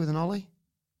what you do with an ollie?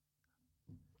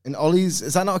 An ollie's,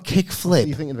 is that not a kick flip?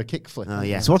 You're thinking of a kick flip? Oh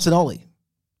yeah. So what's an ollie?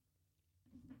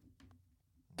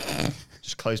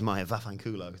 Just close my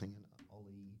Vafanculo thinking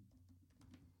ollie.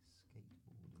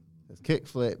 There's kick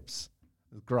flips.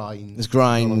 There's grinds. There's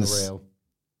grinds. On the rail.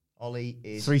 Ollie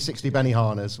is 360 Benny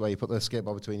Harness, where you put the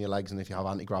skateboard between your legs, and if you have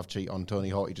anti-grav cheat on Tony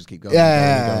Hawk, you just keep going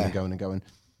and going.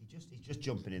 He's just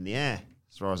jumping in the air,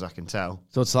 as far as I can tell.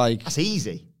 So it's like That's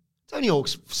easy. Tony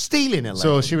Hawk's stealing a leg.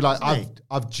 So she was like, isn't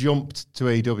I've jumped to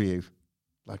AEW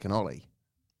like an ollie,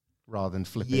 rather than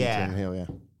flipping Yeah. to here. Yeah.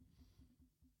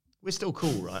 We're still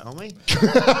cool, right, aren't we?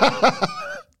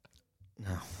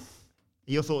 no.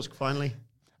 Your thoughts, finally?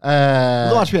 Will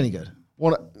the match be any good?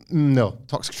 No,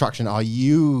 Toxic Attraction are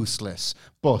useless,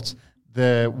 but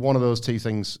one of those two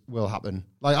things will happen.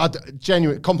 Like,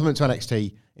 genuine compliment to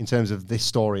NXT in terms of this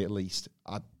story, at least.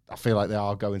 I feel like they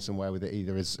are going somewhere with it,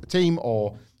 either as a team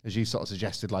or, as you sort of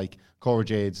suggested, like Cora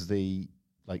Jade's the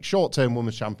like short-term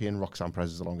women's champion, Roxanne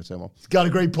Perez is the longer-term one. Got a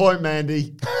great point,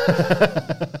 Mandy.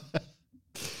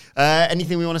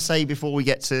 Anything we want to say before we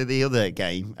get to the other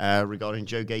game regarding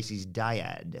Joe Gacy's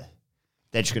dyad?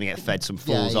 They're just going to get fed some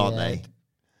fools, aren't they?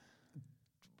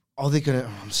 Are they going to...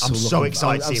 I'm so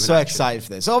excited. I'm so excited for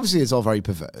this. Obviously, it's all very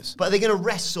perverse. But are they going to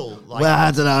wrestle? Like, Well,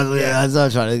 I don't know. Yeah. I'm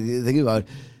not trying to think about it.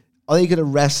 Are they going to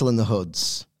wrestle in the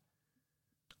hoods?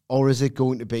 Or is it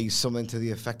going to be something to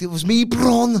the effect, it was me,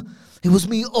 Braun. It was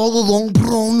me all along,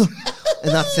 Braun.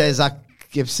 And that says Zach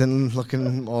Gibson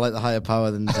looking more like the higher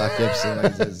power than Zach Gibson.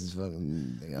 Like, this is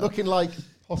fucking, you know. Looking like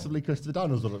possibly Christopher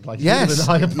Daniels would look like. Yes.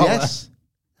 The higher power. Yes.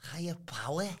 higher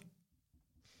power?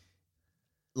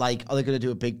 Like, are they going to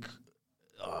do a big,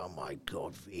 oh my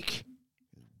God, Vic.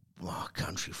 Oh,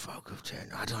 country folk of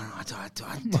 10. I don't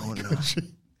know.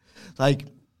 Like,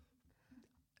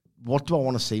 what do I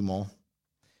want to see more?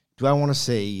 Do I want to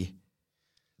see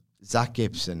Zach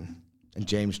Gibson and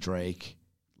James Drake,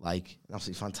 like, an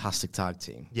absolutely fantastic tag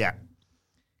team, Yeah.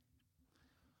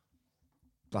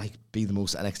 like, be the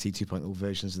most NXT 2.0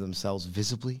 versions of themselves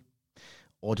visibly?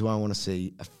 Or do I want to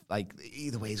see, like,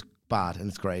 either way is bad and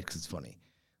it's great because it's funny.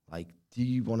 Like, do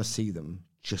you want to see them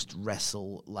just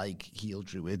wrestle like heel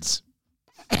druids?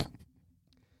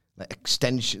 Like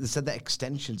extension, they said they're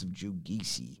extensions of Joe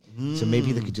Gacy, so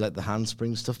maybe they could do like the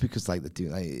handspring stuff because like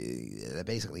they're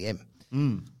basically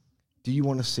him. Do you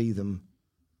want to see them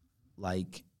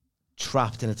like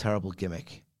trapped in a terrible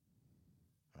gimmick,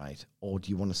 right? Or do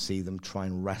you want to see them try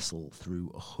and wrestle through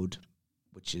a hood,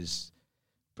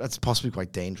 that's possibly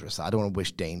quite dangerous. I don't want to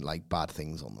wish Dane like bad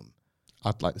things on them.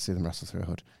 I'd like to see them wrestle through a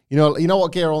hood. You know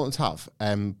what gear Ortons have?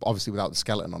 Obviously without the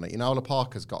skeleton on it. You know, La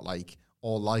Parka's got like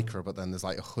all lycra, but then there's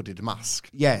like a hooded mask.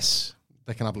 Yes,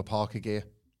 They can have La Parka gear.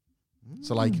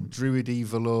 So like druidy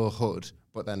velour hood,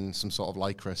 but then some sort of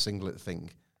lycra singlet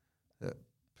thing that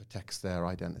protects their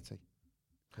identity.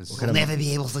 We'll never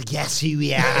be able to guess who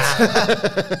we are.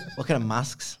 what kind of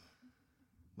masks?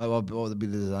 What would be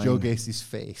the design? Joe Gacy's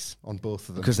face on both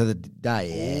of them. Because of the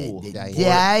dyad.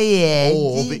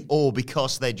 Or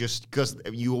because they're just, because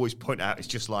you always point out it's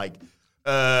just like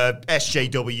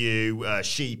SJW,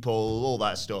 Sheeple, all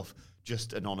that stuff,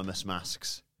 just anonymous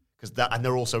masks. And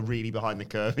they're also really behind the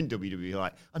curve in WWE.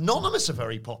 Like, Anonymous are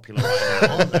very popular right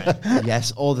now, aren't they?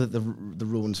 Yes, or the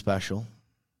Ruin special.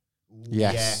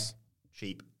 Yes. Yeah.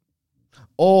 Cheap.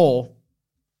 Or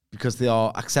because they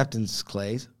are acceptance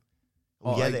clays.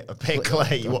 Oh, yeah, they're a big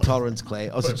clay. Or tolerance clay.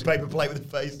 Or Put a paper plate with a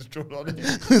face drawn on it.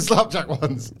 Slapjack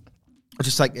ones. or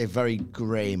just like a very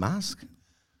grey mask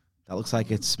that looks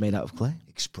like it's made out of clay.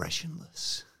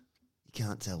 Expressionless. You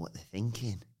can't tell what they're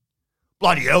thinking.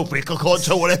 Bloody hell, Vic, I can't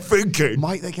tell what they're thinking.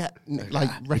 Might they get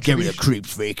like Give me the retribution?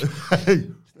 creeps, Vic.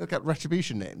 They'll get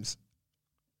retribution names.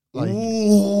 Ooh,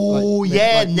 like-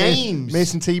 yeah, like names.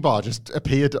 Mason T-Bar just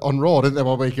appeared on Raw, didn't they?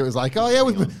 One week it was like, oh yeah,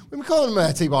 we've been calling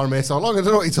him T-Bar and Mason so long. I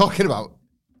don't know what you're talking about.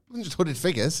 It wasn't just hooded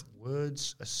figures.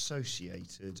 Words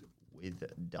associated with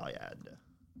dyad.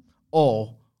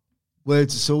 Or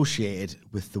words associated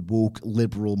with the woke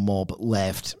liberal mob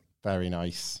left. Very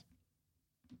nice.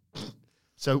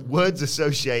 So words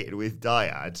associated with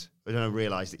dyad, I don't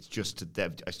realise it's just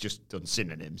done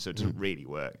synonyms, so it doesn't really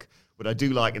work. But I do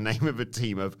like the name of a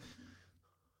team of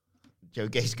Joe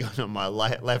Gate's going on my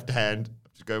left hand.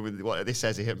 I'm just going with what this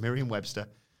says here, Merriam-Webster.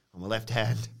 On my left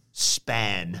hand,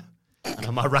 span. And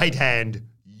on my right hand,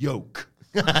 yoke.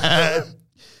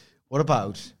 What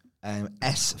about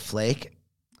S-Flake?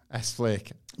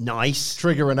 S-Flake. Nice.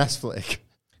 Trigger and S-Flake.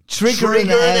 Trigger and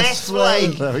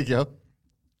S-Flake. There we go.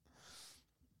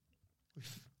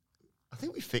 I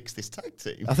think we fixed this tag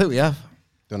team. I think we have.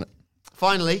 Done it.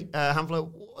 Finally,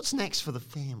 Hamflo, what's next for the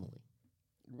family?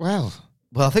 Well,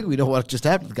 Well, I think we know what just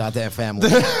happened to the goddamn family.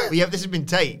 Well, yeah, this has been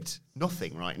taped.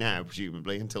 Nothing right now,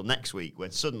 presumably, until next week,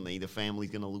 when suddenly the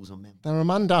family's going to lose a member. they're a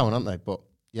man down, aren't they? But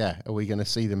yeah, are we going to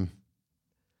see them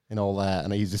in all their,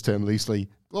 and I use this term loosely,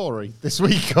 glory this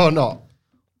week or not?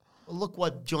 Well, look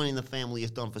what joining the family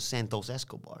has done for Santos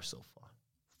Escobar so far.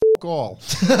 Fuck all.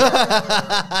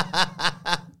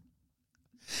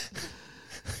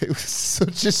 It was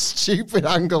such a stupid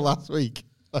angle last week.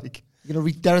 Like, You're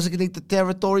going to redesignate the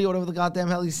territory or whatever the goddamn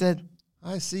hell he said.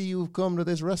 I see you've come to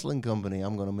this wrestling company.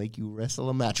 I'm going to make you wrestle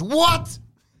a match. What?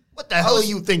 What the hell are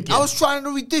you thinking? I was trying to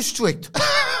redistrict.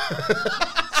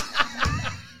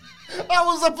 I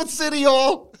was up at City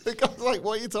Hall. The guy's like,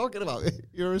 what are you talking about?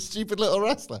 You're a stupid little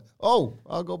wrestler. Oh,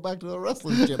 I'll go back to the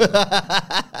wrestling gym.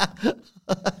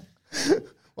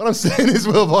 What I'm saying is,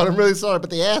 Wilborn, I'm really sorry, but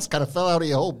the ass kind of fell out of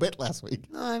your whole bit last week.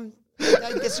 I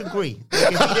disagree.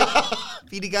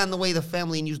 If he'd have gotten the way the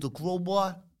family and used the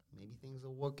crowbar, maybe things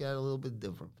will work out a little bit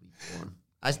different for you.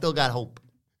 I still got hope.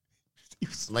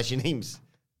 Unless your name's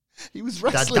He was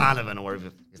wrestling. Donovan or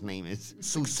whatever his name is.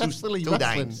 Successfully Two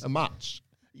wrestling dimes. a match.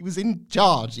 He was in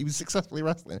charge. He was successfully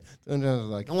wrestling. And I was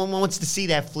like, No one wants to see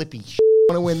that flippy shit.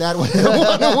 I want to win that way. I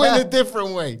want to win a different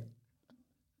way.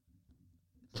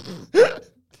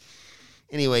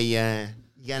 Anyway, you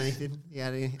got anything? You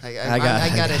got any?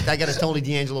 I got a Tony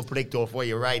D'Angelo predictor for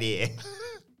you right here.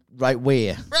 Right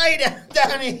where? Right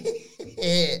down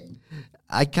here.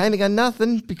 I kind of got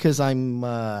nothing because I'm,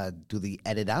 do the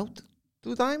edit out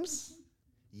 2 times?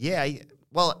 Yeah,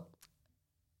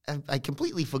 I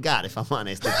completely forgot, if I'm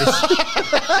honest,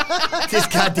 that this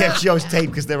goddamn show's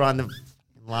taped because they're on the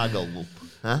Lago loop.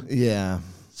 Huh? Yeah.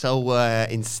 So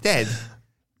instead,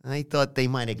 I thought they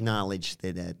might acknowledge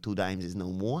that 2 dimes is no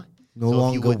more. No So if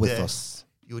longer you would, with us.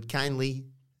 You would kindly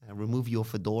remove your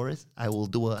fedoras. I will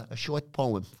do a short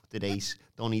poem for today's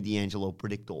Tony D'Angelo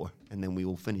predictor, and then we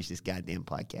will finish this goddamn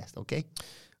podcast, okay?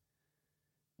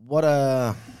 What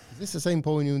Is this the same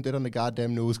poem you did on the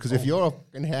goddamn news? Because if you're a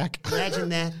fucking hack. Imagine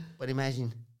that, but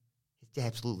imagine it's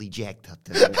absolutely jacked up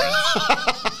today.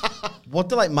 what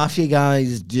do like mafia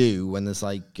guys do when there's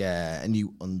like a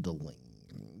new underling?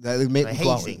 They make A them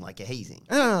go out hazing, like a hazing.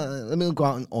 let me go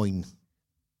out and oin.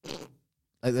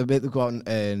 Like they make them go out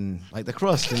and like the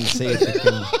crust and see if they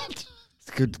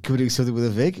could we do something with a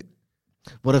vig.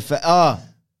 What if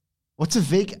what's a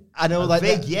vig? I know,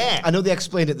 vig, yeah. I know they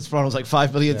explained it this Sopranos like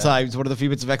 5 million times. One of the few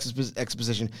bits of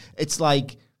exposition. It's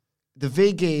like the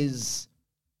vig is.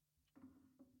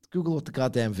 Google what the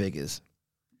goddamn vig is,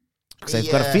 because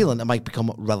I've got a feeling it might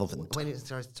become relevant. Wait,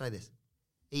 try this.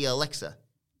 Hey, Alexa,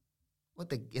 what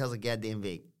the hell's a goddamn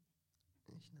vig?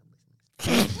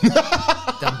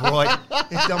 Dumb broad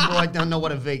don't know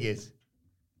what a vig is.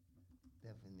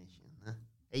 Definition, huh?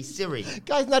 Hey, Siri.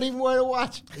 Guy's not even wearing a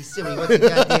watch. Hey, Siri, what's a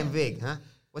goddamn vig, huh?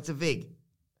 What's a vig?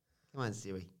 Come on,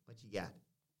 Siri. What you got?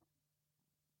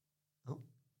 Oh.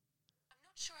 I'm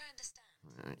not sure I understand.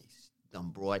 All right, dumb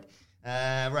broad.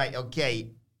 Right, okay.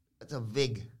 What's a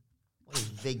vig? What does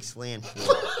vig stand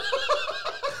for?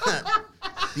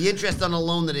 The interest on a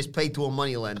loan that is paid to a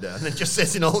moneylender. And it just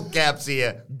says in all caps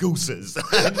here, gooses.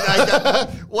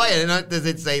 Why does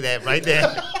it say that right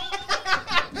there?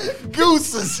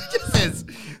 Gooses. It just says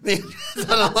the interest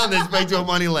on a loan that is paid to a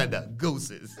moneylender.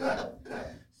 Gooses.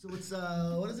 So it's,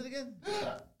 what is it again?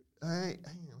 Hang on,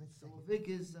 let's see. Vig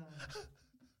is...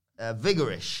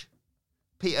 Vigorish.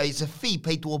 It's a fee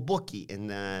paid to a bookie in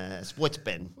sports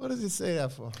betting. What does it say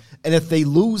that for? And if they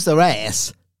lose their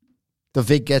ass, the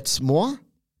Vig gets more?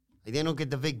 They don't get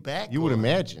the Vig back? You would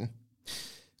imagine.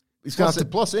 He's gonna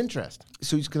Plus interest.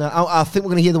 So he's gonna. I think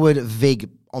we're gonna hear the word Vig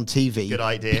on TV. Good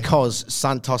idea. Because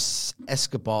Santos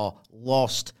Escobar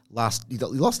lost last. He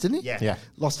lost, didn't he? Yeah.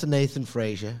 Lost to Nathan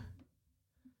Frazier.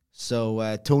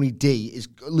 So Tony D is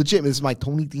legitimate. This is my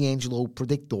Tony D'Angelo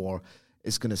predictor.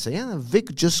 Is gonna say, yeah,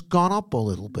 Vig just gone up a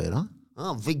little bit, huh?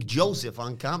 Oh, Vic Joseph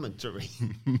on commentary.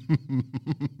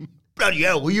 Bloody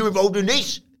hell, were you involved in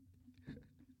this?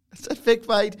 That's a Vig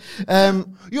fight.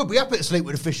 You'll be happy to sleep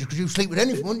with the fishes because you sleep with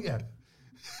anything, wouldn't you?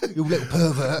 You little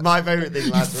pervert. My favourite thing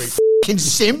last week. Fucking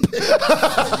simp.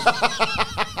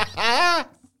 I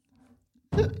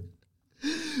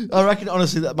reckon,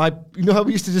 honestly, that you know how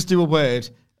we used to just do a word?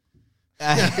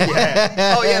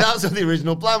 Yeah. Oh, yeah, that was what the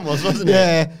original plan was, wasn't it?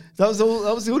 Yeah, that was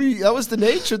the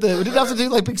nature of it. We didn't have to do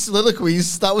like big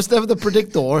soliloquies. That was never the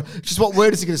predictor. Just what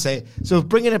word is he going to say? So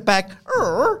bringing it back,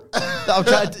 I'm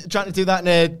trying to do that in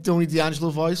a Tony D'Angelo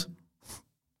voice.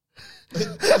 Wait,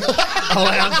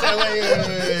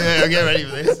 get ready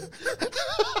for this.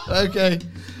 Okay,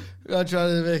 I'm trying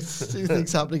to make two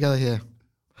things happen together here.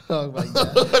 Oh my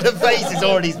god, The face is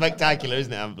already spectacular,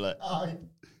 isn't it, Amplet?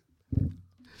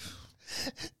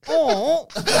 Oh.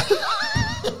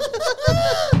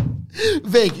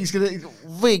 Vig, he's gonna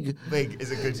Vig. Vig is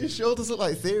a good. His shoulders look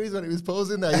like theories when he was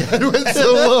posing there. It went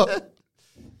so low.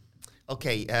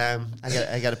 Okay, I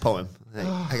got a poem.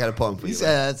 I got a poem for you. He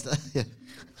says,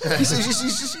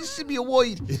 "He's be a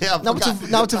wide." Yeah, now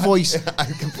it's a voice. I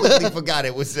completely forgot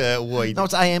it was wide. Now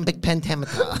it's iambic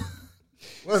pentameter.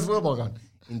 Where's Wilbur gone?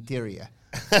 Interior.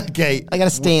 Okay, I got a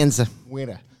stanza.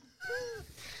 Winner.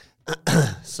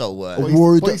 so A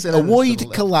What you said a on the wide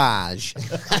left. collage.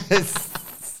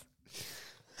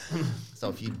 So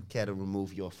if you care to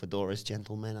remove your fedoras,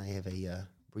 gentlemen, I have a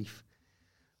brief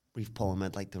poem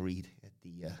I'd like to read at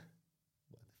the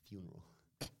funeral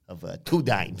of 2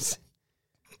 dimes.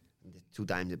 And the 2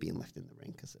 dimes are being left in the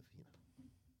ring because of,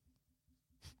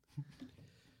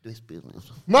 this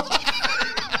business.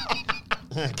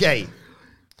 Okay.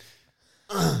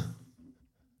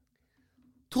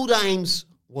 2 dimes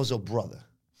was a brother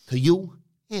to you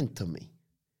and to me.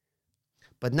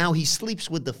 But now he sleeps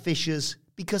with the fishes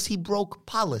because he broke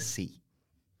policy.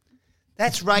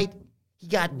 That's right, he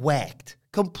got whacked.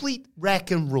 Complete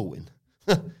rack and ruin.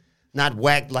 Not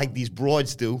whacked like these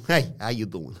broads do. Hey, how you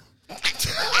doing?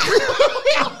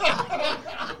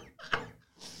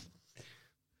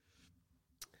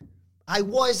 I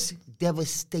was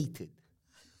devastated.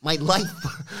 My life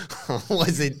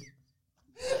wasn't...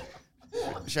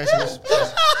 Show some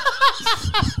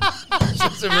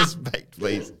respect,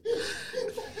 please.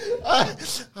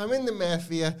 I'm in the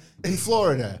mafia in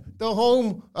Florida, the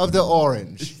home of the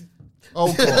orange.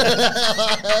 Oh,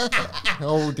 God.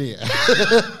 Oh, dear.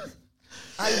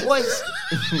 I was...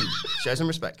 Show some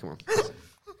respect, come on.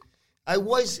 I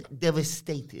was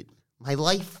devastated. My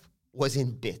life was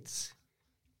in bits.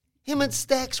 Him and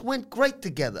Stax went great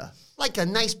together, like a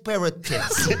nice pair of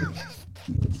tits.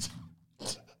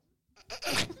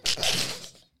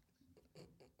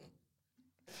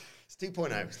 It's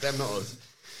 2.0. It's them, not us.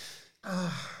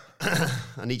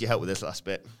 I need your help with this last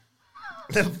bit.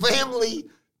 The family...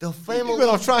 You went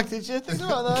off track, did you? Think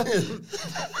about that.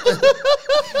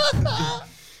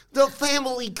 The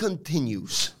family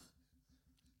continues.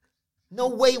 No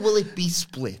way will it be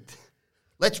split.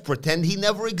 Let's pretend he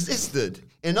never existed.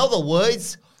 In other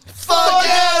words,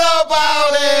 forget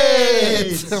about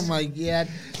it! Oh my god.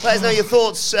 Let us know your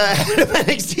thoughts of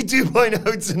NXT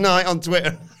 2.0 tonight on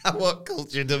Twitter at What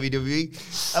Culture WWE.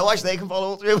 Watch there, you can follow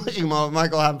all 3 of us. You can follow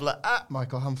Michael Hamflet at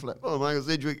Michael Hamflet. follow Michael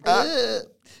Sidgwick at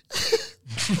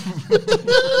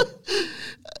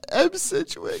M.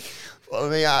 Sidgwick. follow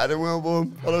me at Adam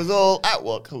Wilborn. Follow us all at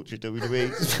What Culture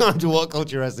WWE. Subscribe to What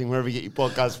Culture Wrestling wherever you get your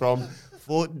podcasts from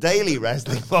for daily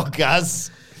wrestling podcasts.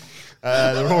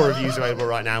 The Raw reviews are available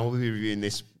right now. We'll be reviewing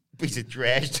this piece of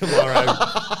trash tomorrow.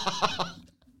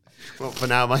 Well, for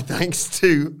now, my thanks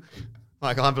to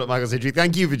Michael Hamflet, Michael Sidgwick.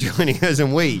 Thank you for joining us,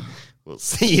 and we will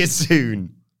see you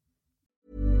soon.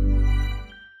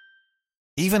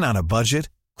 Even on a budget,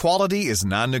 quality is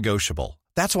non-negotiable.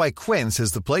 That's why Quince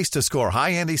is the place to score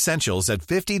high-end essentials at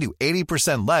 50 to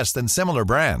 80% less than similar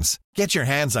brands. Get your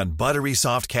hands on buttery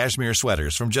soft cashmere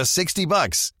sweaters from just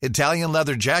 $60, Italian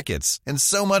leather jackets, and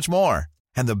so much more.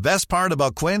 And the best part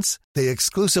about Quince, they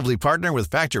exclusively partner with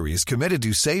factories committed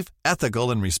to safe, ethical,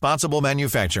 and responsible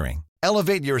manufacturing.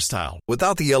 Elevate your style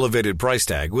without the elevated price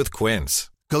tag with Quince.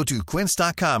 Go to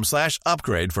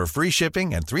quince.com/upgrade for free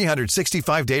shipping and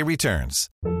 365-day returns.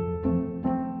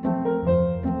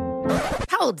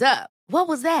 Hold up. What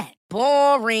was that?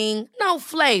 Boring. No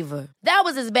flavor. That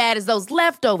was as bad as those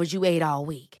leftovers you ate all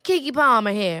week. Keke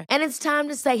Palmer here, and it's time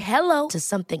to say hello to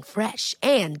something fresh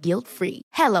and guilt-free.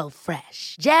 Hello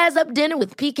Fresh. Jazz up dinner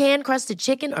with pecan-crusted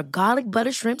chicken or garlic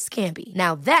butter shrimp scampi.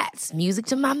 Now that's music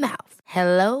to my mouth.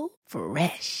 Hello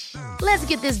Fresh. Let's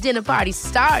get this dinner party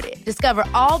started. Discover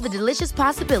all the delicious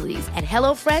possibilities at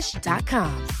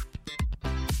hellofresh.com.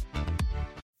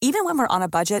 Even when we're on a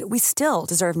budget, we still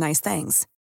deserve nice things.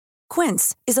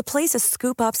 Quince is a place to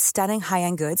scoop up stunning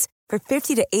high-end goods for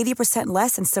 50 to 80%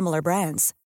 less than similar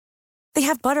brands. They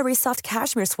have buttery soft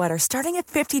cashmere sweaters starting at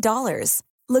 $50,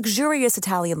 luxurious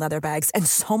Italian leather bags, and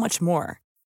so much more.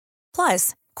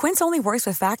 Plus, Quince only works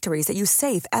with factories that use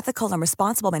safe, ethical, and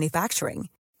responsible manufacturing.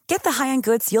 Get the high-end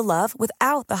goods you'll love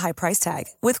without the high price tag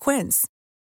with Quince.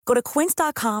 Go to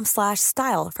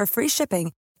quince.com/style for free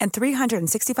shipping and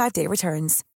 365-day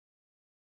returns.